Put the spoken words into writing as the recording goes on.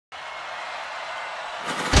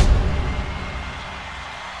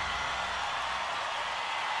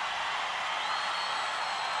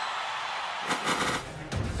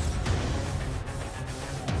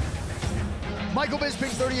Michael Bisping,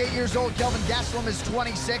 38 years old. Kelvin Gastelum is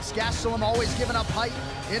 26. Gastelum always giving up height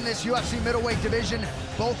in this UFC middleweight division.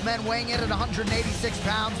 Both men weighing in at 186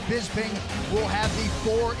 pounds. Bisping will have the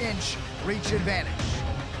 4-inch reach advantage.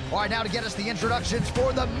 All right, now to get us the introductions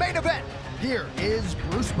for the main event, here is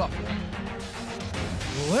Bruce Buffer.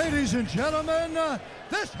 Ladies and gentlemen,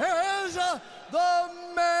 this is the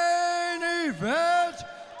main event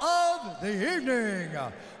of the evening.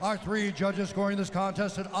 Our three judges scoring this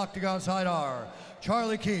contest at Octagon side are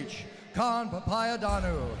Charlie Keach, Khan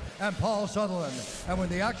Papayadanu, and Paul Sutherland. And when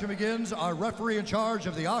the action begins, our referee in charge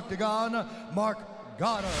of the Octagon, Mark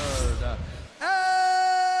Goddard.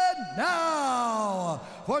 And now,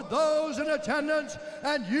 for those in attendance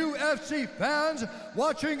and UFC fans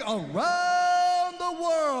watching around the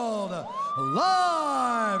world,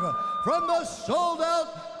 live from the sold-out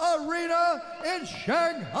arena in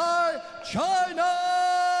Shanghai, China,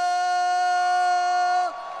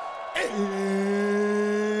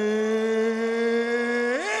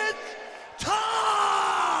 it's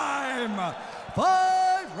time!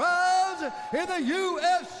 5 rounds in the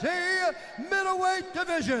UFC middleweight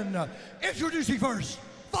division. Introducing first,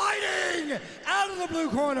 fighting out of the blue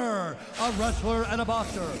corner, a wrestler and a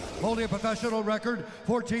boxer, holding a professional record,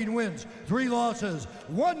 14 wins, 3 losses,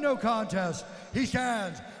 1 no contest. He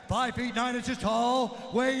stands 5 feet 9 inches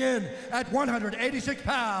tall, weighing in at 186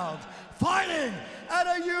 pounds. Fighting out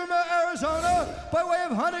of Yuma, Arizona, by way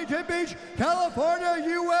of Huntington Beach, California,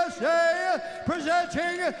 USA,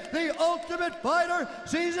 presenting the Ultimate Fighter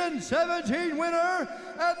Season 17 winner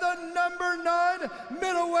and the #9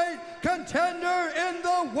 middleweight contender in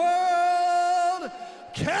the world,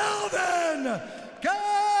 Kelvin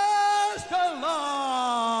Gastelum.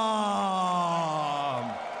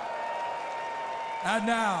 And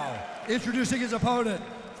now, introducing his opponent,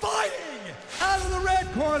 fighting out of the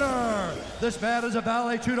red corner. This man is a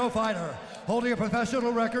Vale Tudo fighter, holding a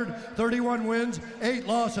professional record, 31 wins, 8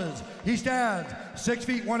 losses. He stands 6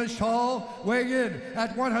 feet 1 inch tall, weighing in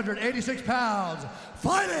at 186 pounds.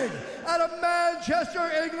 Fighting out of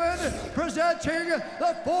Manchester, England, presenting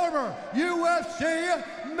the former UFC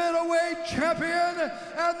middleweight champion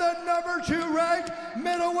and the #2 ranked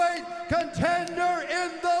middleweight contender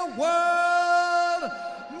in the world,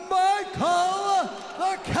 Michael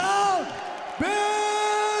the Count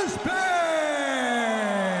Bisping!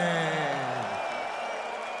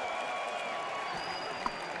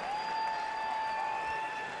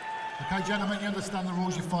 Okay, gentlemen, you understand the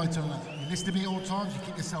rules. You fight on it. You listen to me at all times. You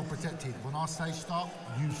keep yourself protected. When I say stop,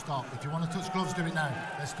 you stop. If you want to touch gloves, do it now.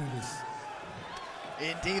 Let's do this.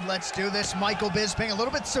 Indeed, let's do this. Michael Bisping, a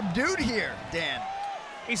little bit subdued here, Dan.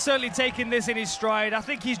 He's certainly taken this in his stride. I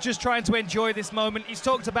think he's just trying to enjoy this moment. He's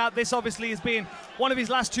talked about this, obviously, as being one of his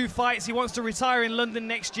last 2 fights. He wants to retire in London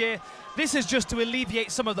next year. This is just to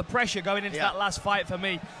alleviate some of the pressure going into that last fight for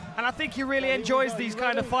me. And I think he really enjoys these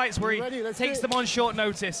kind of fights where he takes them on short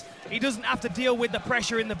notice. He doesn't have to deal with the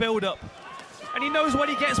pressure in the build-up. And he knows what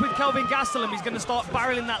he gets with Kelvin Gastelum. He's going to start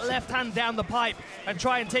barreling that left hand down the pipe and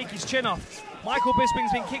try and take his chin off. Michael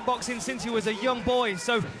Bisping's been kickboxing since he was a young boy,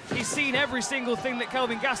 so he's seen every single thing that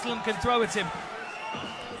Kelvin Gastelum can throw at him.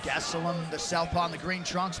 Gastelum, the southpaw in the green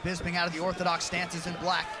trunks, Bisping out of the orthodox stances in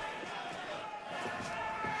black.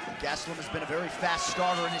 Gastelum has been a very fast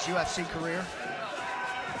starter in his UFC career.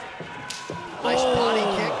 Nice body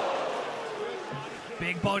kick.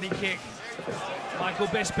 Big body kick. Michael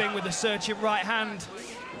Bisping with a searching right hand.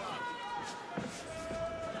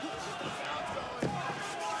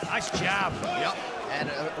 Nice jab. Yep, and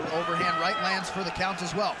an overhand right lands for the count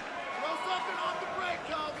as well.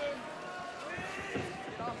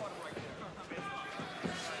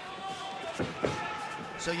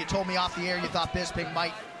 So you told me off the air you thought Bisping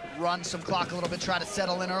might run some clock a little bit, try to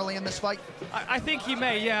settle in early in this fight? I think he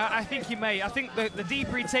may, yeah, I think he may. I think the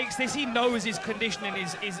deeper he takes this, he knows his conditioning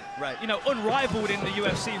is right, you know, unrivaled in the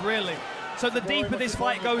UFC, really. So the deeper this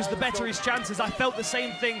fight goes, the better his chances. I felt the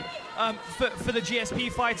same thing for the GSP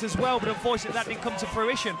fight as well, but unfortunately that didn't come to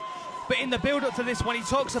fruition. But in the build-up to this one, he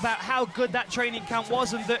talks about how good that training camp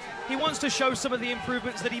was and that he wants to show some of the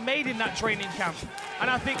improvements that he made in that training camp. And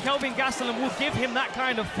I think Kelvin Gastelum will give him that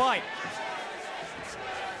kind of fight.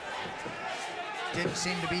 Didn't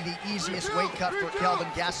seem to be the easiest weight cut for Kelvin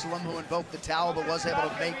Gastelum, who invoked the towel but was able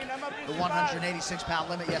to make the 186-pound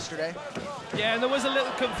limit yesterday. Yeah, and there was a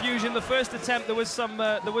little confusion. The first attempt, there was some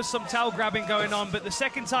towel grabbing going on, but the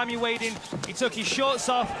second time he weighed in, he took his shorts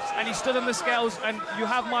off and he stood on the scales, and you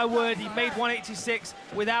have my word, he made 186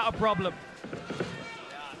 without a problem.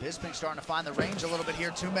 Bisping starting to find the range a little bit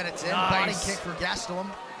here, 2 minutes in. Nice. Body kick for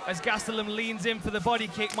Gastelum. As Gastelum leans in for the body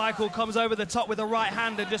kick, Michael comes over the top with a right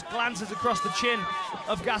hand and just glances across the chin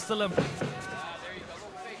of Gastelum.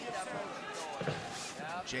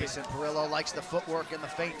 Jason Perillo likes the footwork and the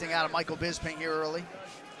feinting out of Michael Bisping here early.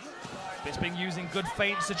 Bisping using good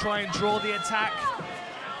feints to try and draw the attack.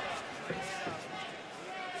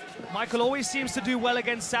 Michael always seems to do well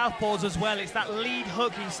against southpaws as well. It's that lead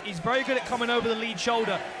hook. He's very good at coming over the lead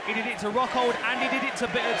shoulder. He did it to Rockhold and he did it to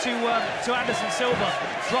Anderson Silva,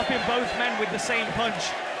 dropping both men with the same punch.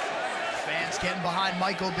 Fans getting behind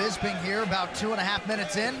Michael Bisping here, about 2.5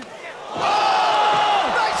 minutes in.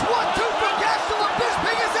 Oh! Nice 1-2 from Gastelum.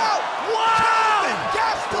 Bisping is out. Wow!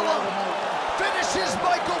 Gastelum finishes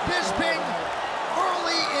Michael Bisping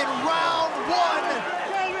early in round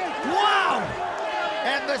 1. Wow!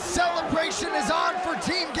 And the celebration is on for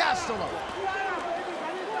Team Gastelum.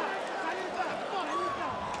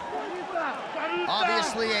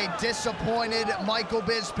 Obviously a disappointed Michael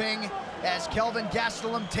Bisping as Kelvin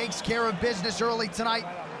Gastelum takes care of business early tonight.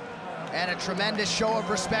 And a tremendous show of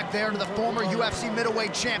respect there to the former UFC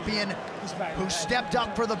middleweight champion who stepped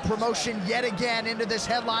up for the promotion yet again into this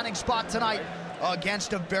headlining spot tonight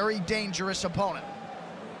against a very dangerous opponent.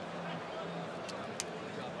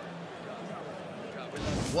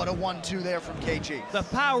 What a 1-2 there from KG. The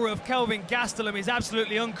power of Kelvin Gastelum is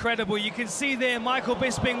absolutely incredible. You can see there Michael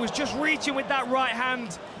Bisping was just reaching with that right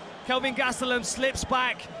hand. Kelvin Gastelum slips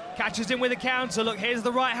back, catches him with a counter. Look, here's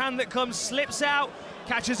the right hand that comes, slips out,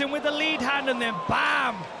 catches him with the lead hand, and then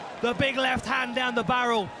bam! The big left hand down the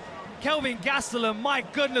barrel. Kelvin Gastelum, my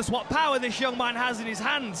goodness, what power this young man has in his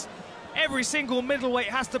hands. Every single middleweight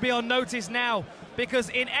has to be on notice now, because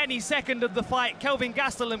in any second of the fight, Kelvin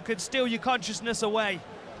Gastelum could steal your consciousness away.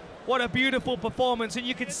 What a beautiful performance, and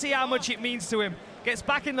you can see how much it means to him. Gets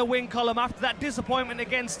back in the win column after that disappointment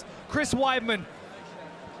against Chris Weidman.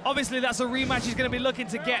 Obviously, that's a rematch he's going to be looking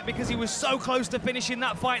to get because he was so close to finishing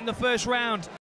that fight in the first round.